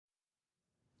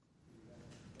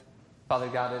Father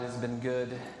God, it has been good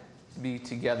to be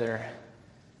together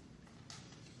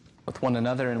with one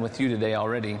another and with you today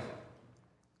already.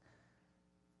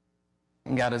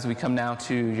 And God, as we come now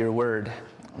to your word,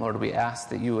 Lord, we ask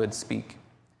that you would speak.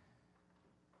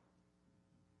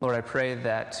 Lord, I pray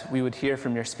that we would hear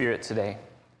from your Spirit today.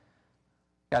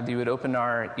 God, that you would open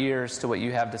our ears to what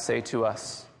you have to say to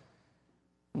us.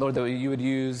 Lord, that you would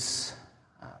use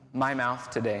my mouth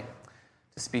today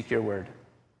to speak your word.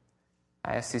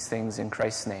 I ask these things in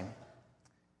Christ's name.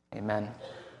 Amen.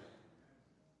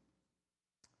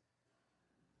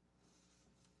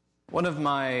 One of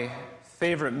my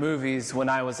favorite movies when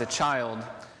I was a child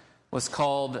was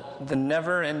called The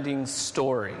Never-Ending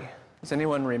Story. Does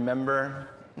anyone remember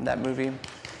that movie?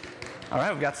 All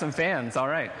right, we've got some fans. All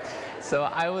right. So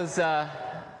I was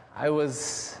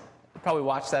probably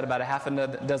watched that about a half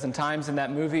a dozen times. In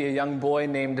that movie, a young boy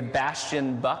named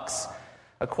Bastian Bucks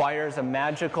acquires a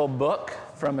magical book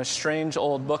from a strange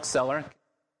old bookseller.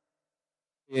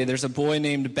 There's a boy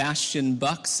named Bastian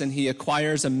Bucks, and he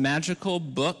acquires a magical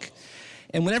book.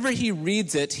 And whenever he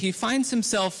reads it, he finds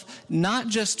himself not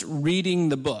just reading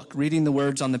the book, reading the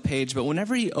words on the page, but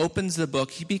whenever he opens the book,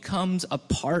 he becomes a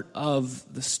part of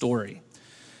the story.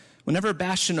 Whenever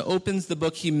Bastian opens the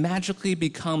book, he magically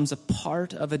becomes a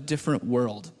part of a different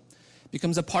world.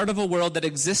 Becomes a part of a world that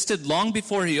existed long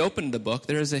before he opened the book.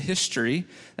 There is a history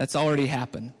that's already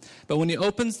happened. But when he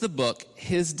opens the book,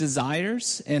 his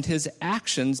desires and his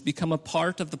actions become a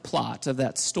part of the plot of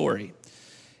that story.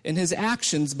 In his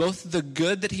actions, both the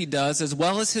good that he does as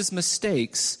well as his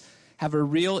mistakes have a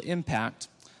real impact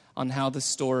on how the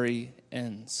story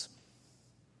ends.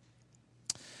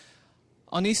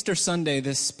 On Easter Sunday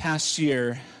this past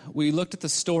year, we looked at the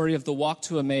story of the walk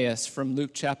to Emmaus from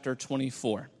Luke chapter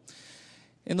 24.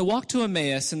 In the walk to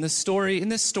Emmaus, in this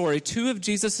story, two of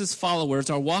Jesus' followers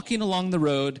are walking along the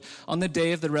road on the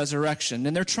day of the resurrection,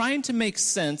 and they're trying to make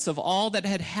sense of all that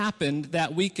had happened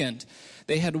that weekend.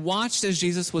 They had watched as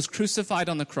Jesus was crucified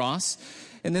on the cross,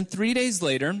 and then 3 days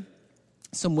later,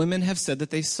 some women have said that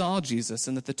they saw Jesus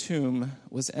and that the tomb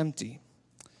was empty.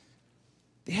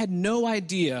 They had no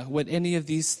idea what any of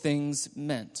these things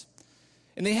meant.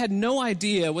 And they had no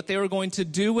idea what they were going to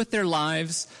do with their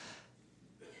lives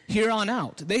here on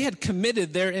out. They had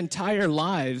committed their entire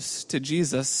lives to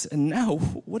Jesus, and now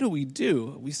what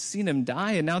do? We've seen him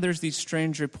die, and now there's these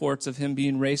strange reports of him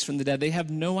being raised from the dead. They have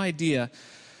no idea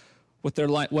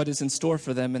what is in store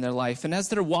for them in their life. And as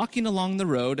they're walking along the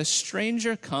road, a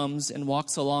stranger comes and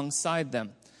walks alongside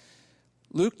them.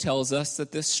 Luke tells us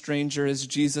that this stranger is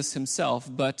Jesus himself,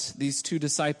 but these two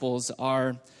disciples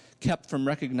are kept from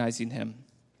recognizing him.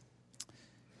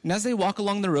 And as they walk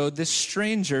along the road, this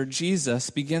stranger,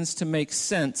 Jesus, begins to make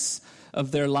sense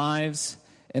of their lives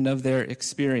and of their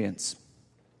experience.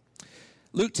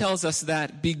 Luke tells us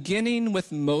that beginning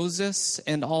with Moses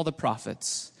and all the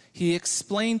prophets, he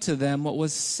explained to them what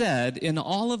was said in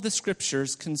all of the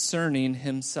scriptures concerning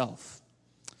himself.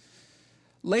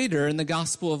 Later in the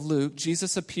Gospel of Luke,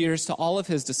 Jesus appears to all of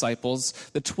his disciples,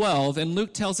 the 12, and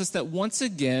Luke tells us that once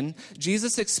again,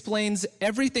 Jesus explains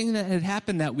everything that had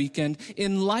happened that weekend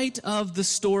in light of the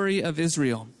story of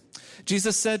Israel.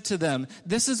 Jesus said to them,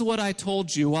 "This is what I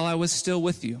told you while I was still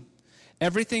with you.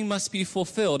 Everything must be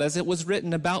fulfilled as it was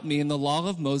written about me in the law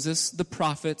of Moses, the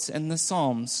prophets, and the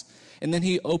Psalms." And then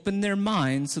he opened their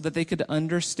minds so that they could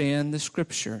understand the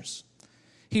scriptures.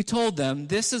 He told them,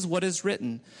 "This is what is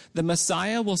written. The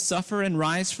Messiah will suffer and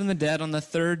rise from the dead on the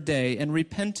third day, and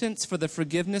repentance for the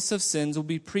forgiveness of sins will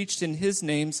be preached in his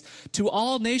names to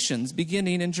all nations,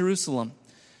 beginning in Jerusalem.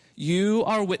 You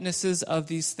are witnesses of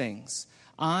these things.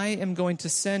 I am going to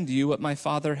send you what my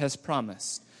Father has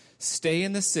promised. Stay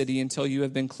in the city until you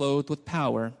have been clothed with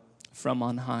power from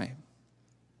on high."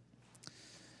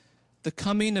 The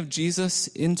coming of Jesus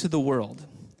into the world,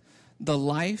 the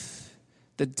life,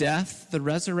 the death, the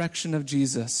resurrection of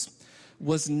Jesus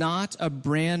was not a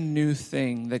brand new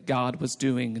thing that God was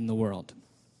doing in the world.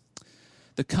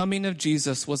 The coming of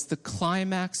Jesus was the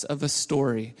climax of a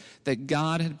story that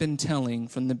God had been telling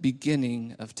from the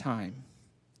beginning of time.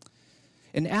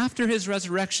 And after his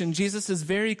resurrection, Jesus is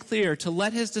very clear to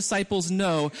let his disciples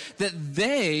know that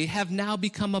they have now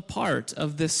become a part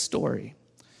of this story.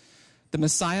 The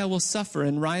Messiah will suffer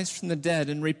and rise from the dead,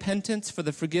 and repentance for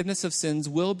the forgiveness of sins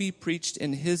will be preached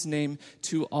in his name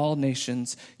to all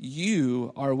nations.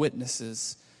 You are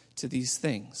witnesses to these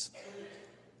things.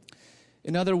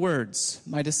 In other words,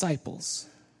 my disciples,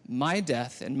 my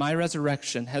death and my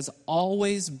resurrection has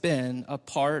always been a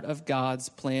part of God's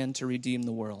plan to redeem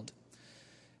the world.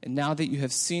 And now that you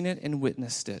have seen it and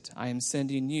witnessed it, I am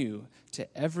sending you to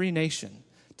every nation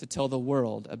to tell the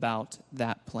world about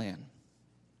that plan.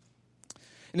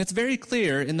 And it's very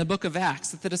clear in the book of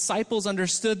Acts that the disciples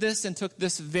understood this and took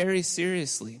this very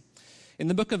seriously. In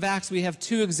the book of Acts, we have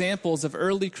two examples of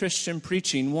early Christian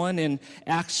preaching, one in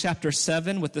Acts chapter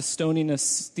 7 with the stoning of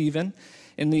Stephen,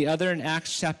 and the other in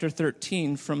Acts chapter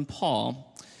 13 from Paul.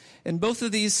 In both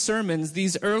of these sermons,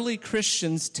 these early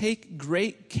Christians take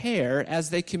great care as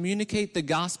they communicate the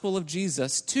gospel of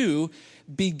Jesus to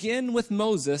begin with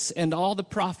Moses and all the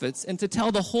prophets and to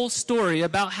tell the whole story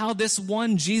about how this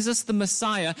one, Jesus the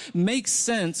Messiah, makes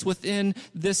sense within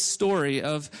this story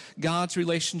of God's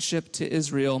relationship to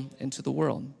Israel and to the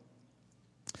world.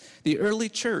 The early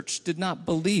church did not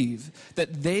believe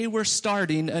that they were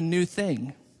starting a new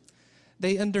thing.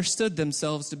 They understood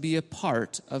themselves to be a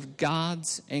part of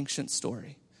God's ancient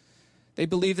story. They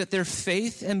believed that their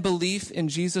faith and belief in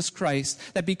Jesus Christ,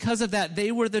 that because of that,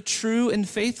 they were the true and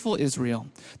faithful Israel,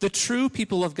 the true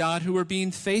people of God who were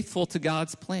being faithful to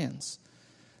God's plans.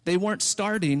 They weren't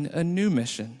starting a new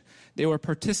mission. They were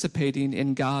participating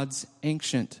in God's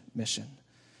ancient mission,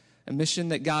 a mission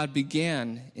that God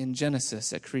began in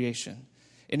Genesis at creation,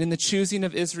 and in the choosing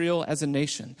of Israel as a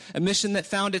nation, a mission that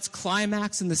found its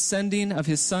climax in the sending of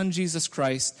his son, Jesus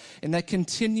Christ, and that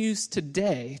continues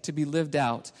today to be lived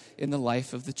out in the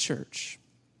life of the church.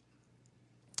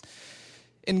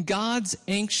 And God's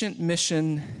ancient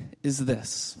mission is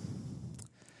this,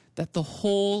 that the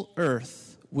whole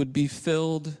earth would be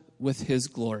filled with his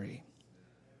glory.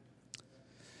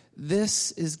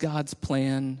 This is God's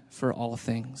plan for all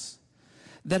things,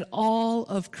 that all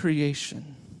of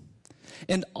creation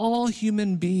and all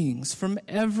human beings from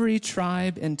every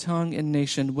tribe and tongue and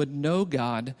nation would know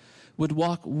God, would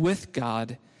walk with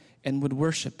God, and would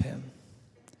worship him.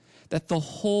 That the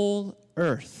whole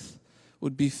earth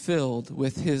would be filled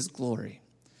with his glory.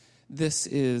 This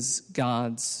is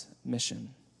God's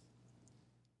mission.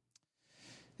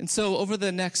 And so over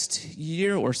the next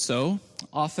year or so,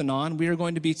 off and on, we are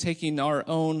going to be taking our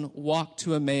own Walk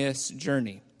to Emmaus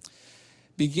journey.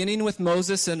 Beginning with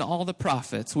Moses and all the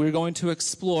prophets, we're going to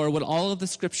explore what all of the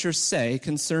scriptures say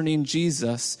concerning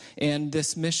Jesus and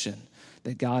this mission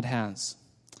that God has.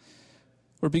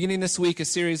 We're beginning this week a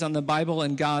series on the Bible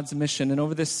and God's mission. And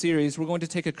over this series, we're going to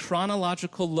take a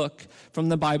chronological look from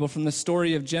the Bible, from the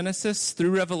story of Genesis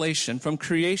through Revelation, from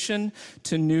creation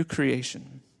to new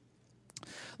creation.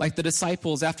 Like the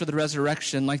disciples after the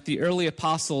resurrection, like the early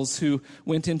apostles who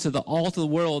went into all the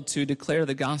world to declare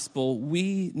the gospel,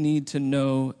 we need to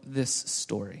know this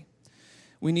story.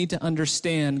 We need to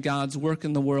understand God's work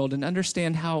in the world and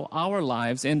understand how our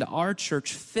lives and our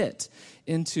church fit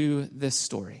into this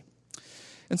story.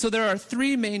 And so there are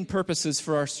three main purposes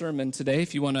for our sermon today.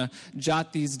 If you want to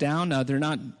jot these down, they're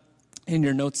not in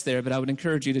your notes there, but I would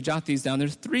encourage you to jot these down.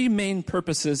 There's three main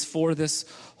purposes for this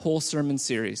whole sermon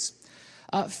series.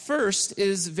 First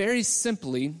is very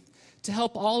simply to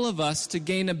help all of us to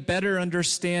gain a better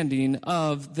understanding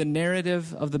of the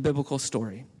narrative of the biblical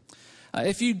story.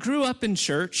 If you grew up in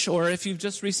church or if you've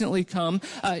just recently come,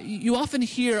 you often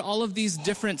hear all of these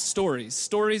different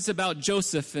stories about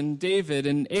Joseph and David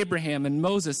and Abraham and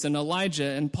Moses and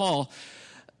Elijah and Paul.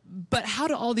 But how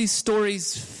do all these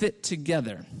stories fit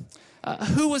together?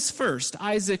 Who was first,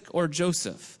 Isaac or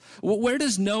Joseph? Where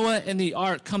does Noah and the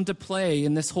ark come to play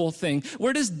in this whole thing?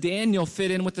 Where does Daniel fit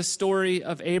in with the story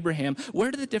of Abraham? Where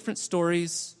do the different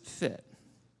stories fit?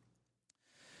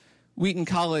 Wheaton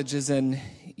College is an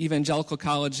evangelical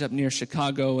college up near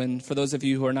Chicago, and for those of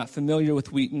you who are not familiar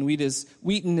with Wheaton,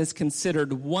 Wheaton is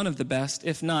considered one of the best,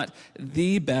 if not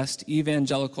the best,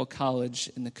 evangelical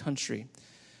college in the country.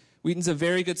 Wheaton's a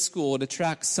very good school. It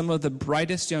attracts some of the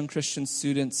brightest young Christian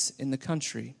students in the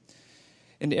country.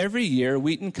 And every year,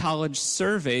 Wheaton College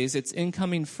surveys its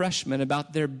incoming freshmen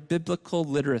about their biblical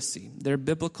literacy, their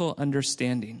biblical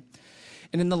understanding.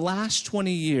 And in the last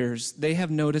 20 years, they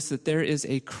have noticed that there is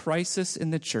a crisis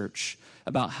in the church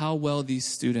about how well these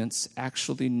students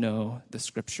actually know the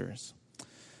scriptures.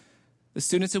 The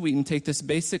students at Wheaton take this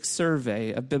basic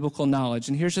survey of biblical knowledge,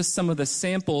 and here's just some of the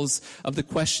samples of the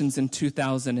questions in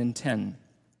 2010.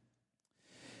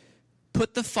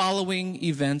 Put the following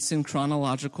events in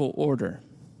chronological order: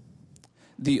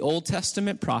 the Old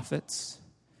Testament prophets,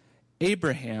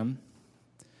 Abraham,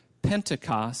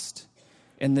 Pentecost,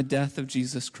 and the death of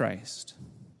Jesus Christ.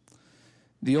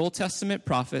 The Old Testament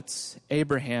prophets,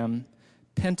 Abraham,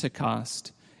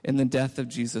 Pentecost, and the death of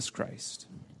Jesus Christ.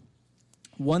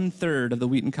 1/3 of the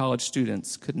Wheaton College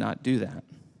students could not do that.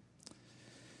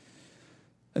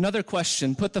 Another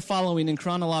question, put the following in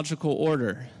chronological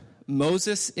order: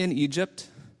 Moses in Egypt,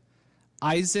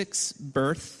 Isaac's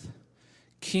birth,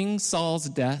 King Saul's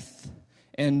death,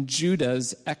 and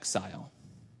Judah's exile.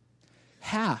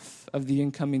 Half of the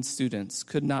incoming students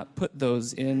could not put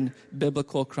those in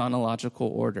biblical chronological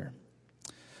order.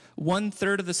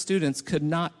 1/3 of the students could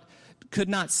not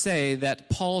say that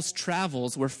Paul's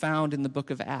travels were found in the book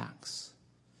of Acts.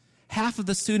 Half of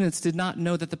the students did not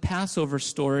know that the Passover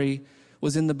story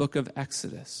was in the book of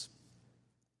Exodus.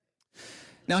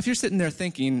 Now, if you're sitting there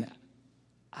thinking,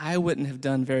 I wouldn't have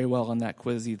done very well on that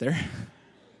quiz either,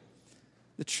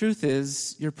 the truth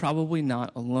is, you're probably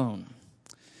not alone.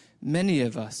 Many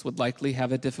of us would likely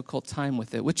have a difficult time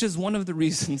with it, which is one of the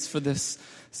reasons for this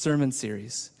sermon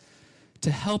series, to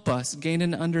help us gain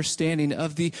an understanding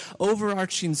of the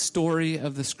overarching story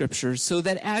of the Scriptures, so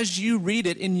that as you read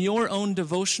it in your own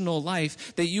devotional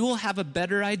life, that you will have a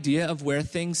better idea of where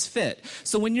things fit.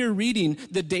 So when you're reading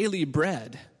the Daily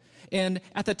Bread, and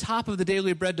at the top of the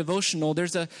Daily Bread devotional,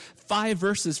 there's 5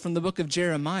 verses from the book of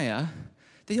Jeremiah,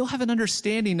 that you'll have an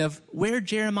understanding of where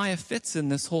Jeremiah fits in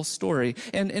this whole story,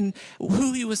 and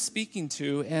who he was speaking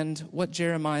to, and what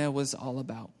Jeremiah was all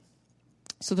about.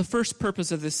 So the first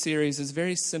purpose of this series is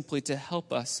very simply to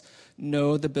help us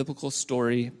know the biblical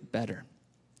story better.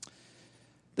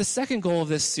 The second goal of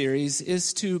this series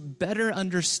is to better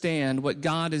understand what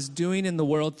God is doing in the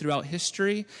world throughout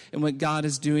history and what God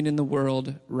is doing in the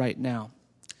world right now.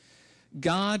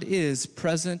 God is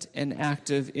present and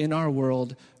active in our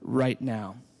world right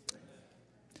now.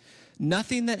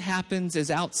 Nothing that happens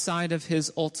is outside of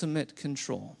his ultimate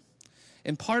control.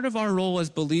 And part of our role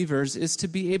as believers is to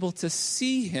be able to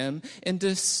see him and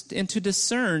to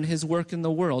discern his work in the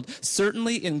world,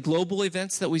 certainly in global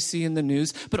events that we see in the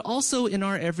news, but also in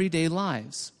our everyday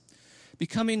lives.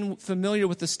 Becoming familiar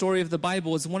with the story of the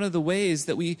Bible is one of the ways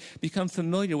that we become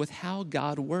familiar with how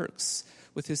God works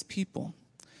with his people.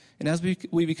 And as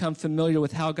we become familiar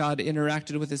with how God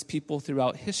interacted with his people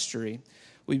throughout history,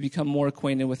 we become more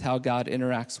acquainted with how God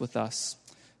interacts with us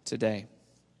today.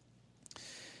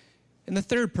 And the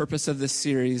third purpose of this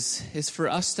series is for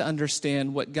us to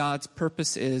understand what God's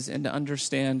purpose is and to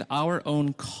understand our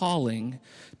own calling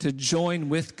to join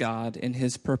with God in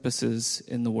his purposes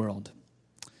in the world.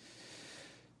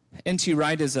 N.T.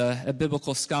 Wright is a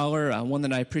biblical scholar, one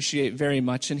that I appreciate very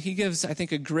much, and he gives, I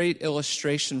think, a great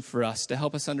illustration for us to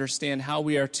help us understand how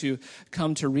we are to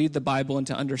come to read the Bible and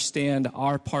to understand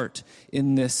our part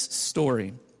in this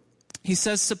story. He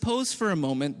says, suppose for a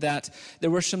moment that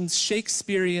there were some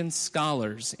Shakespearean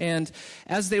scholars, and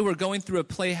as they were going through a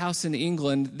playhouse in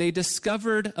England, they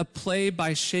discovered a play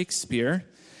by Shakespeare,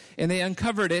 and they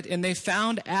uncovered it, and they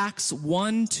found Acts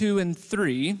 1, 2, and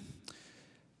 3,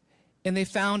 and they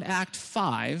found Act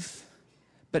 5,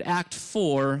 but Act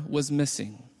 4 was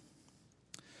missing.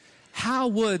 How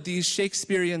would these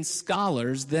Shakespearean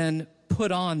scholars then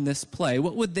put on this play?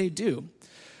 What would they do?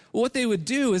 Well, what they would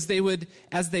do is they would,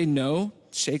 as they know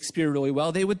Shakespeare really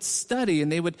well, they would study and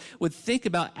they would think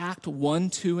about Act 1,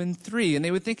 2, and 3. And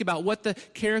they would think about what the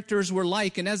characters were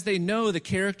like. And as they know the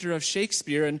character of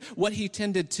Shakespeare and what he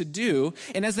tended to do,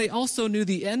 and as they also knew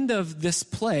the end of this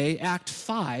play, Act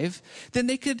 5, then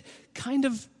they could kind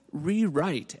of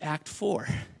rewrite Act 4.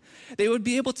 They would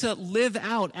be able to live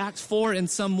out Act 4 in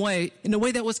some way, in a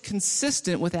way that was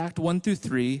consistent with Act 1 through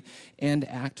 3 and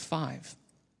Act 5.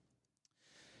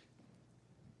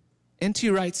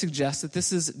 N.T. Wright suggests that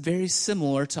this is very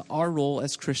similar to our role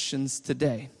as Christians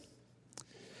today.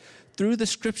 Through the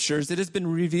Scriptures, it has been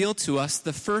revealed to us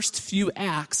the first few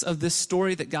acts of this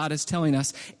story that God is telling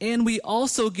us, and we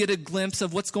also get a glimpse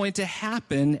of what's going to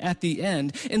happen at the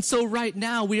end. And so right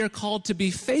now, we are called to be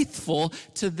faithful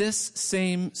to this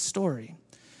same story,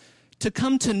 to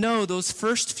come to know those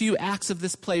first few acts of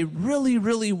this play really,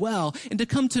 really well, and to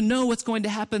come to know what's going to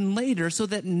happen later so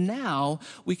that now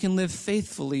we can live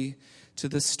faithfully to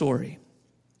this story.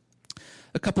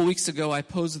 A couple weeks ago, I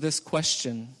posed this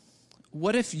question: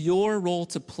 what if your role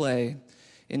to play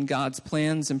in God's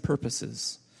plans and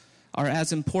purposes are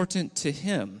as important to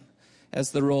him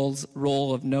as the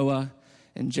role of Noah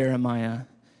and Jeremiah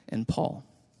and Paul?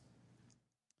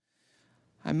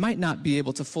 I might not be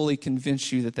able to fully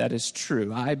convince you that that is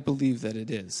true. I believe that it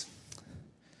is.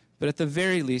 But at the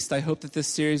very least, I hope that this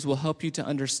series will help you to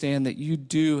understand that you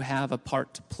do have a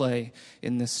part to play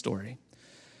in this story.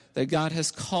 That God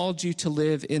has called you to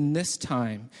live in this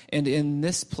time and in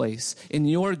this place, in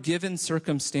your given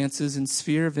circumstances and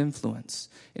sphere of influence.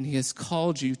 And he has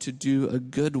called you to do a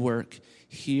good work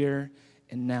here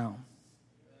and now.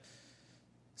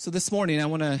 So this morning, I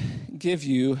want to give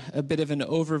you a bit of an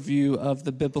overview of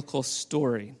the biblical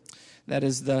story. That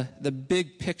is the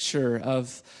big picture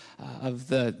of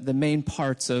the main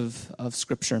parts of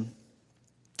Scripture.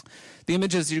 The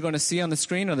images you're going to see on the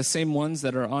screen are the same ones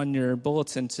that are on your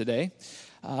bulletin today.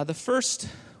 The first,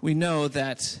 we know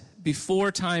that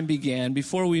before time began,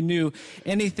 before we knew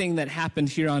anything that happened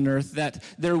here on earth, that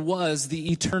there was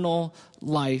the eternal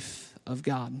life of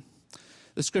God.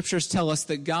 The scriptures tell us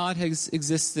that God has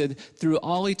existed through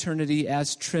all eternity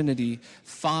as Trinity,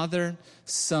 Father,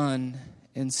 Son,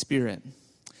 and Spirit.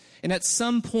 And at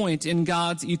some point in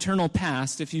God's eternal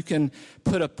past, if you can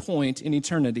put a point in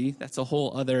eternity, that's a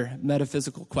whole other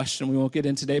metaphysical question we won't get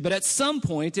in today, but at some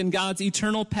point in God's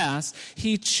eternal past,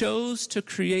 he chose to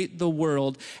create the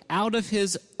world out of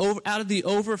the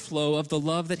overflow of the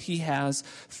love that he has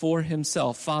for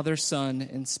himself, Father, Son,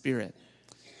 and Spirit.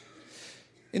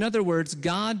 In other words,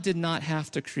 God did not have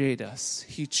to create us.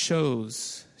 He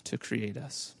chose to create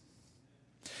us.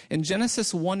 In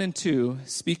Genesis 1 and 2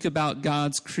 speak about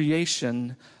God's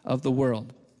creation of the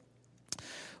world.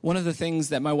 One of the things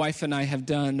that my wife and I have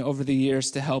done over the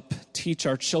years to help teach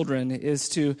our children is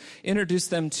to introduce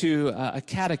them to a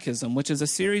catechism, which is a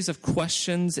series of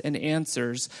questions and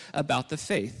answers about the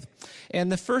faith.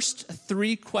 And the first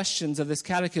 3 questions of this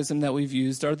catechism that we've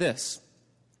used are this.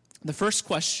 The first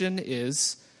question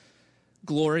is,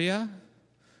 Gloria,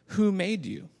 who made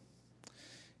you?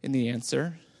 And the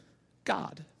answer,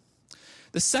 God.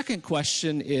 The second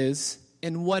question is,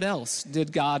 and what else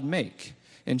did God make?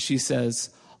 And she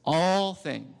says, all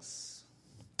things.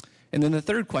 And then the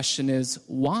third question is,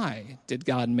 why did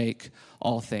God make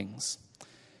all things?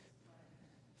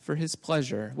 For his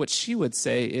pleasure, which she would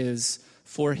say is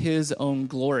for his own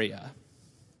Gloria.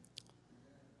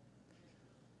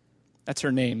 That's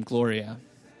her name, Gloria.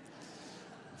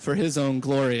 For his own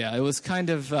Gloria. It was kind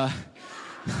of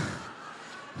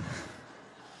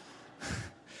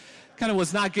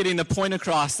was not getting the point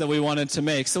across that we wanted to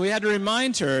make. So we had to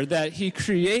remind her that he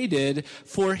created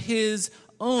for his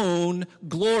own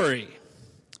glory.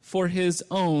 For his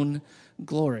own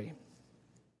glory.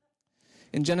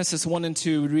 In Genesis 1 and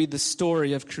 2, we read the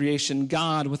story of creation.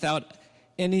 God, without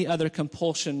any other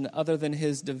compulsion other than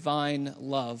his divine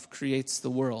love, creates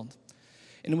the world.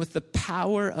 And with the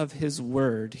power of his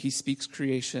word, he speaks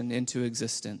creation into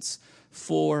existence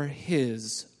for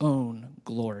his own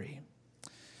glory.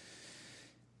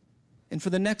 And for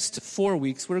the next 4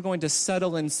 weeks, we're going to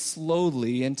settle in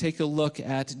slowly and take a look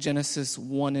at Genesis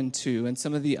 1 and 2 and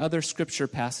some of the other scripture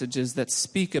passages that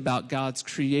speak about God's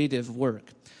creative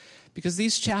work. Because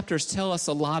these chapters tell us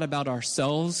a lot about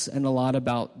ourselves and a lot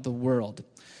about the world,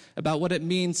 about what it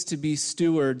means to be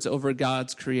stewards over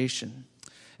God's creation,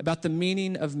 about the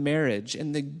meaning of marriage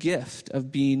and the gift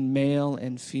of being male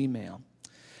and female,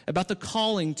 about the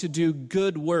calling to do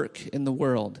good work in the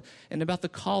world, and about the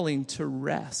calling to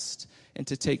rest and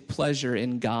to take pleasure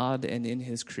in God and in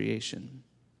his creation.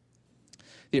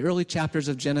 The early chapters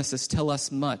of Genesis tell us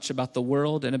much about the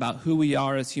world and about who we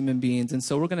are as human beings. And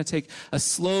so we're going to take a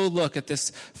slow look at this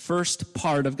first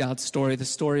part of God's story, the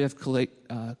story of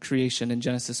creation in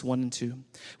Genesis 1 and 2.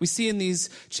 We see in these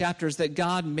chapters that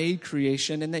God made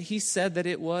creation and that he said that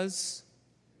it was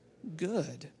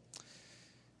good.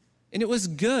 And it was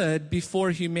good before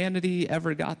humanity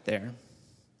ever got there.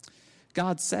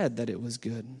 God said that it was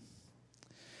good.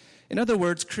 In other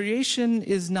words, creation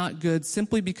is not good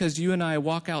simply because you and I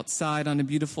walk outside on a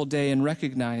beautiful day and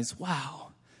recognize,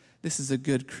 wow, this is a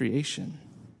good creation.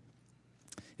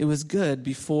 It was good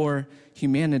before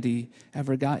humanity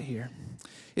ever got here.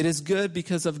 It is good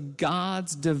because of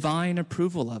God's divine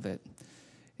approval of it.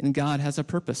 And God has a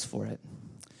purpose for it.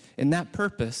 And that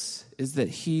purpose is that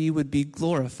he would be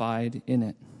glorified in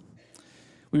it.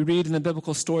 We read in the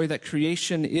biblical story that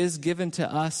creation is given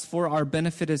to us for our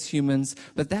benefit as humans,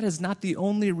 but that is not the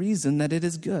only reason that it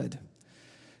is good.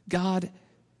 God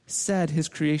said his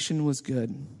creation was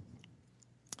good.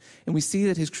 And we see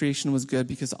that his creation was good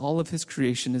because all of his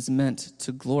creation is meant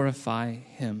to glorify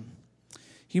him.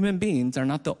 Human beings are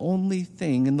not the only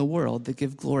thing in the world that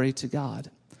give glory to God.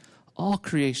 All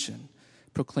creation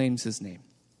proclaims his name.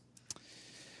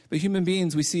 But human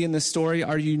beings, we see in this story,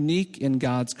 are unique in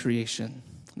God's creation.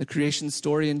 The creation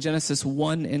story in Genesis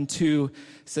 1 and 2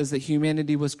 says that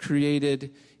humanity was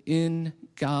created in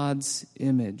God's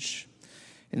image.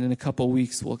 And in a couple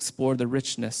weeks, we'll explore the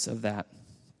richness of that.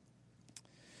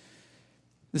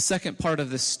 The second part of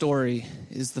this story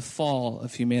is the fall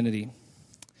of humanity.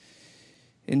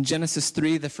 In Genesis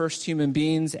 3, the first human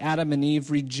beings, Adam and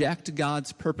Eve, reject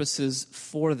God's purposes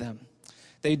for them.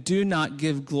 They do not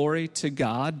give glory to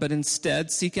God, but instead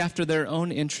seek after their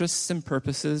own interests and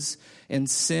purposes, and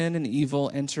sin and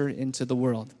evil enter into the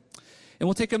world. And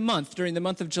we'll take a month during the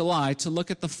month of July to look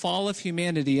at the fall of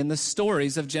humanity and the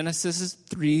stories of Genesis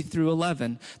 3 through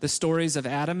 11, the stories of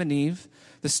Adam and Eve,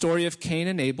 the story of Cain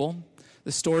and Abel,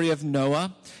 the story of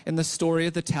Noah, and the story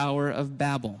of the Tower of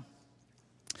Babel.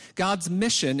 God's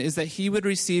mission is that he would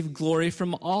receive glory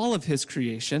from all of his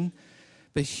creation,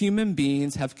 but human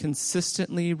beings have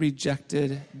consistently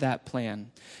rejected that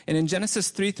plan. And in Genesis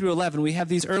 3 through 11, we have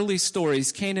these early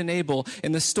stories, Cain and Abel,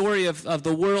 and the story of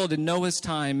the world in Noah's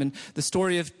time, and the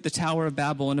story of the Tower of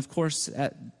Babel, and of course,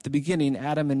 at the beginning,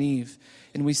 Adam and Eve.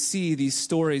 And we see these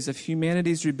stories of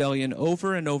humanity's rebellion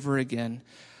over and over again,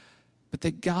 but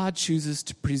that God chooses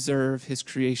to preserve his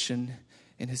creation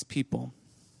and his people.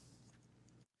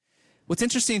 What's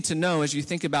interesting to know as you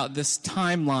think about this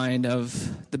timeline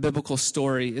of the biblical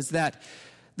story is that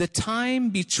the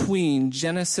time between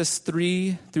Genesis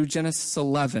 3 through Genesis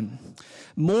 11,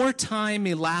 more time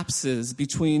elapses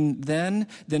between then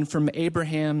than from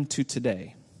Abraham to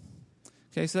today.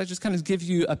 Okay, so that just kind of gives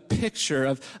you a picture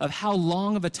of how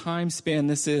long of a time span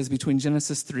this is between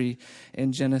Genesis 3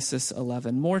 and Genesis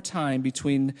 11. More time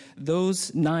between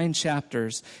those 9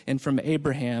 chapters and from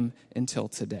Abraham until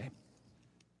today.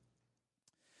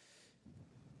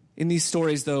 In these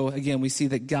stories, though, again, we see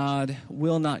that God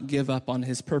will not give up on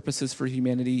his purposes for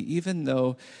humanity, even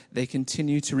though they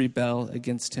continue to rebel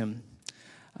against him.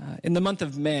 In the month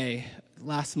of May,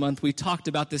 last month, we talked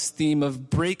about this theme of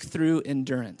breakthrough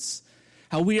endurance,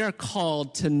 how we are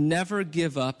called to never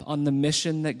give up on the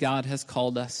mission that God has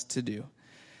called us to do.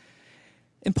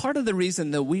 And part of the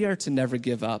reason that we are to never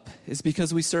give up is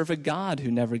because we serve a God who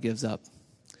never gives up.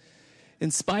 In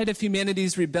spite of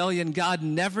humanity's rebellion, God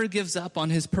never gives up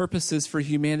on his purposes for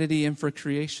humanity and for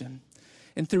creation.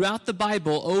 And throughout the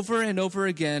Bible, over and over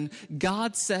again,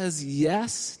 God says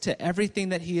yes to everything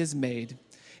that he has made.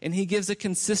 And he gives a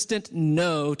consistent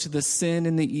no to the sin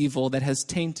and the evil that has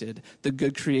tainted the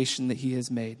good creation that he has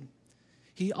made.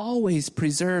 He always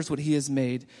preserves what he has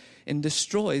made and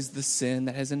destroys the sin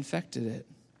that has infected it.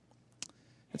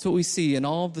 That's what we see in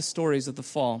all of the stories of the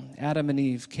fall. Adam and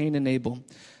Eve, Cain and Abel,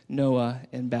 Noah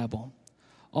and Babel.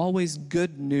 Always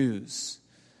good news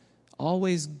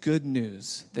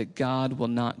that God will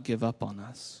not give up on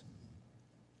us.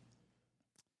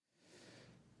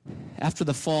 After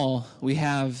the fall, we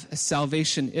have a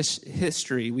salvation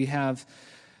history. We have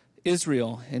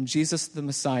Israel and Jesus the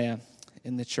Messiah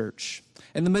in the church.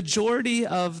 And the majority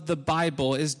of the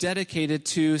Bible is dedicated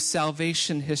to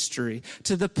salvation history,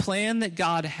 to the plan that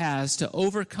God has to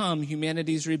overcome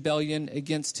humanity's rebellion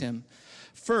against him.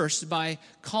 First, by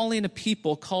calling a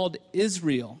people called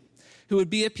Israel, who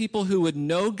would be a people who would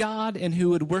know God and who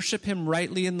would worship him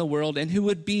rightly in the world and who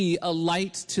would be a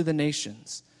light to the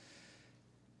nations.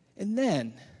 And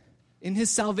then, in his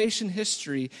salvation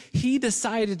history, he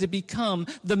decided to become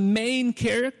the main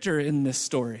character in this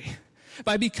story.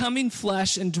 By becoming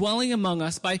flesh and dwelling among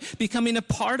us, by becoming a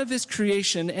part of his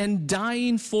creation and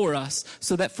dying for us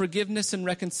so that forgiveness and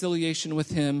reconciliation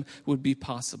with him would be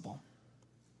possible.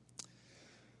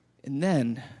 And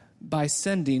then, by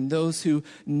sending those who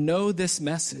know this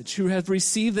message, who have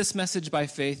received this message by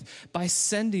faith, by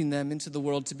sending them into the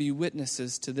world to be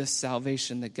witnesses to this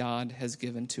salvation that God has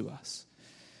given to us.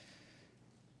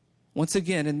 Once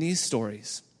again, in these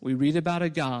stories, we read about a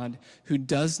God who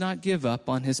does not give up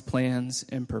on his plans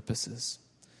and purposes.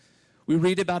 We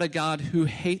read about a God who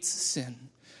hates sin,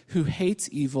 who hates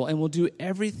evil, and will do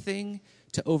everything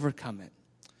to overcome it,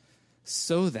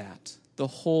 so that the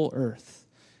whole earth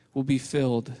will be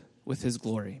filled with his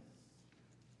glory.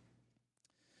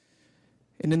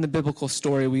 And in the biblical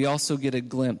story, we also get a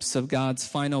glimpse of God's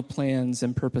final plans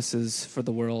and purposes for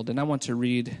the world. And I want to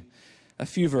read a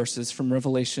few verses from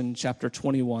Revelation chapter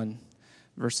 21,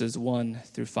 verses 1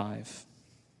 through 5.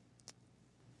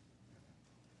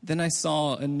 Then I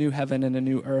saw a new heaven and a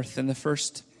new earth, and the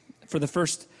first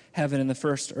heaven and the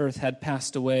first earth had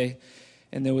passed away,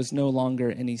 and there was no longer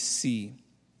any sea.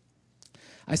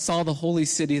 I saw the holy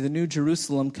city, the new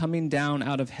Jerusalem, coming down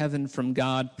out of heaven from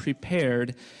God,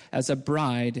 prepared as a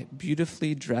bride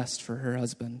beautifully dressed for her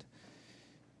husband.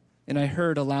 And I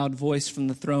heard a loud voice from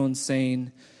the throne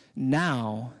saying,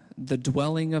 "Now the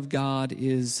dwelling of God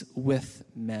is with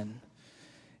men,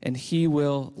 and he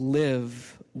will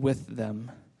live with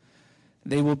them.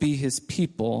 They will be his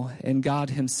people, and God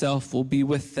himself will be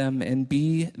with them and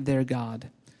be their God.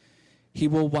 He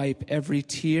will wipe every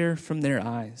tear from their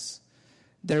eyes.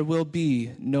 There will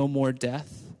be no more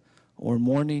death, or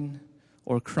mourning,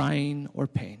 or crying, or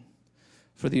pain,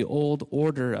 for the old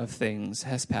order of things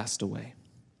has passed away."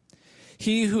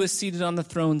 He who is seated on the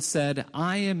throne said,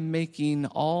 "I am making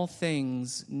all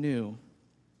things new."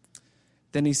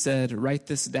 Then he said, "Write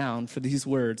this down, for these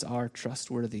words are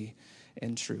trustworthy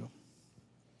and true."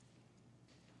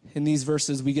 In these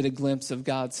verses, we get a glimpse of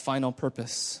God's final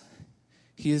purpose.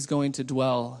 He is going to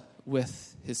dwell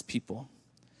with his people.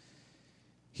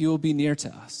 He will be near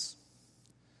to us.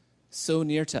 so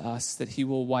near to us that he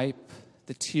will wipe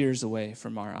the tears away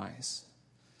from our eyes.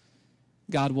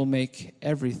 God will make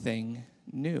everything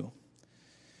new.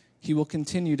 He will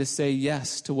continue to say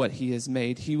yes to what he has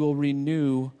made. He will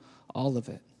renew all of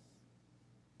it.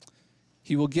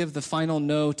 He will give the final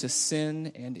no to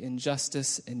sin and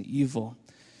injustice and evil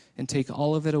and take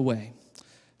all of it away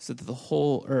so that the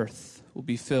whole earth will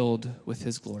be filled with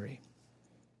his glory.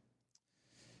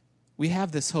 We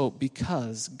have this hope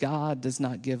because God does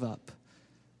not give up.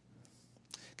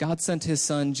 God sent his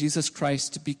Son, Jesus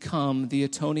Christ, to become the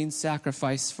atoning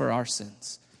sacrifice for our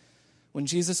sins. When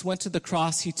Jesus went to the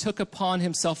cross, he took upon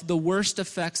himself the worst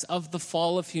effects of the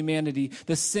fall of humanity,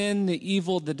 the sin, the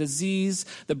evil, the disease,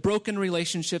 the broken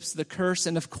relationships, the curse,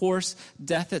 and of course,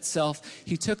 death itself.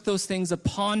 He took those things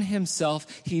upon himself.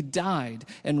 He died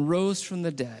and rose from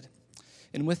the dead.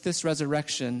 And with this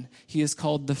resurrection, he is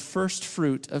called the first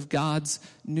fruit of God's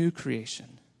new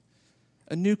creation.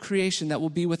 A new creation that will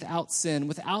be without sin,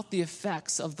 without the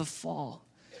effects of the fall.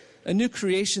 A new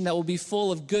creation that will be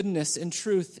full of goodness and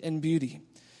truth and beauty.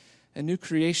 A new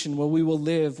creation where we will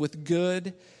live with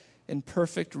good and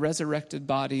perfect resurrected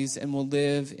bodies and will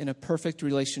live in a perfect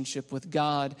relationship with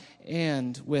God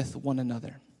and with one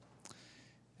another.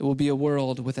 It will be a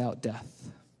world without death.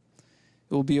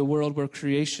 It will be a world where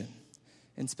creation,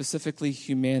 and specifically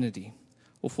humanity,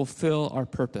 will fulfill our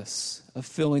purpose of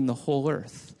filling the whole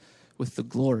earth with the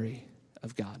glory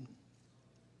of God.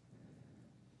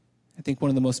 I think one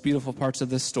of the most beautiful parts of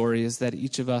this story is that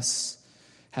each of us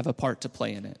have a part to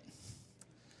play in it.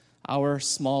 Our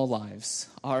small lives,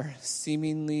 our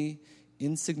seemingly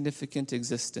insignificant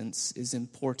existence is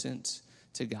important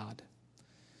to God.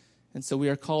 And so we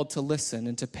are called to listen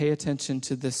and to pay attention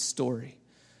to this story,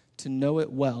 to know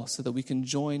it well so that we can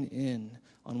join in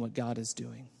on what God is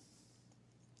doing.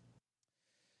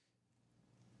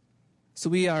 So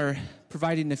we are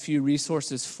providing a few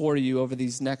resources for you over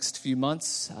these next few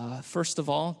months. First of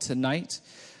all, tonight,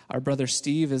 our brother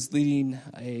Steve is leading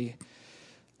a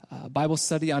Bible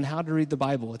study on how to read the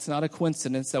Bible. It's not a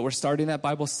coincidence that we're starting that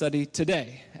Bible study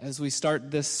today as we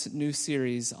start this new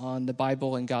series on the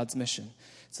Bible and God's mission.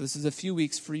 So this is a few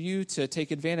weeks for you to take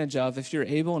advantage of if you're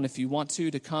able and if you want to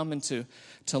come and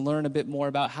to learn a bit more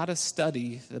about how to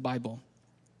study the Bible.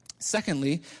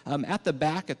 Secondly, at the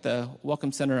back at the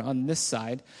Welcome Center on this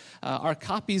side are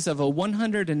copies of a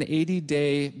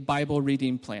 180-day Bible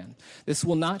reading plan. This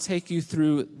will not take you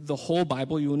through the whole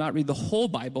Bible. You will not read the whole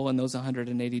Bible in those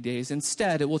 180 days.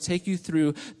 Instead, it will take you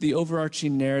through the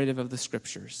overarching narrative of the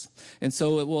Scriptures. And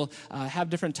so it will have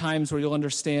different times where you'll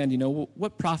understand,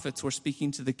 what prophets were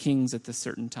speaking to the kings at this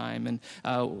certain time. And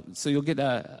so you'll get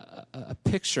a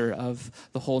picture of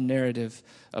the whole narrative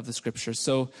of the Scriptures.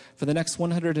 So for the next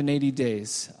 180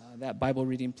 days, that Bible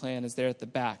reading plan is there at the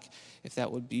back if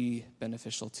that would be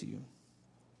beneficial to you.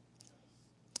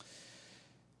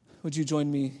 Would you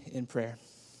join me in prayer?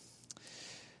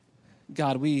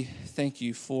 God, we thank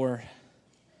you for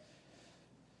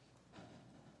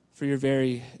your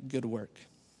very good work.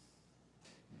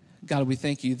 God, we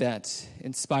thank you that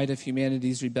in spite of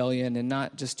humanity's rebellion, and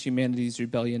not just humanity's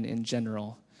rebellion in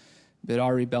general, but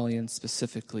our rebellion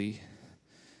specifically,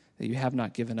 that you have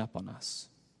not given up on us.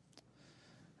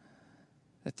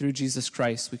 That through Jesus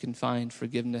Christ we can find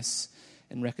forgiveness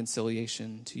and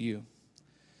reconciliation to you,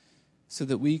 so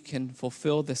that we can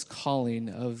fulfill this calling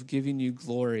of giving you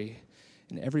glory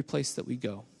in every place that we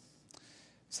go,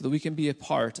 so that we can be a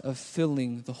part of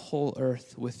filling the whole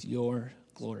earth with your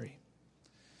glory.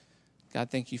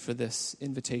 God, thank you for this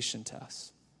invitation to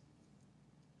us.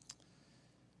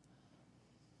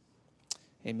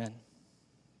 Amen.